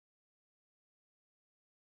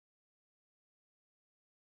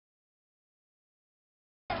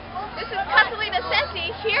this is Catalina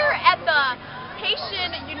Centi here at the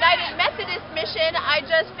Haitian United Methodist Mission. I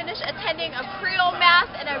just finished attending a Creole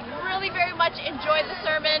Mass and I really very much enjoyed the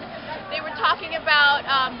sermon. They were talking about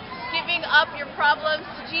giving up your problems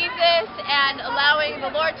to Jesus and allowing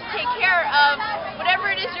the Lord to take care of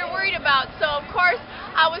whatever it is you're worried about. So of course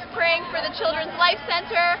I was praying for the Children's Life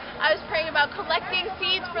Center. I was praying about collecting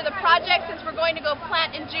seeds for the project since we're going to go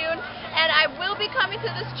plant in June. And I will be coming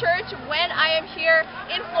to this church when I am here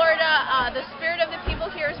in Florida. The spirit of the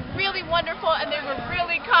people here is really wonderful and they were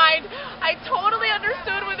really kind. I totally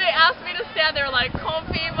understood when they asked me to stand. They were like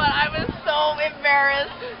comfy, but I was so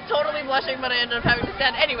embarrassed. Totally blushing, but I ended up having to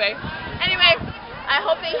stand anyway. I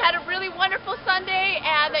hope that you had a really wonderful Sunday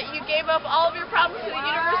and that you gave up all of your problems to the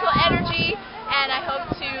universal energy. And I hope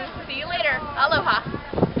to see you later. Aloha.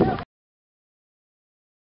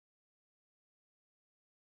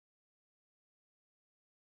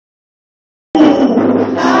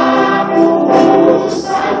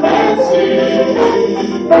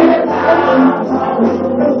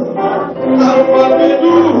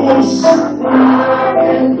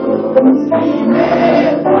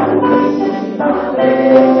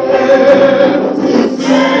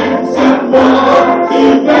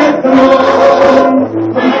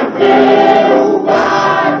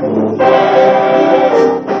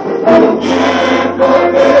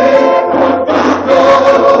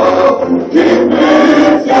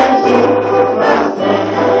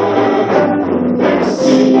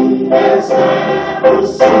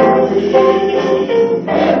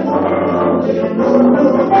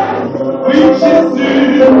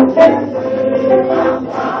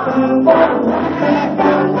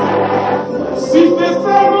 Si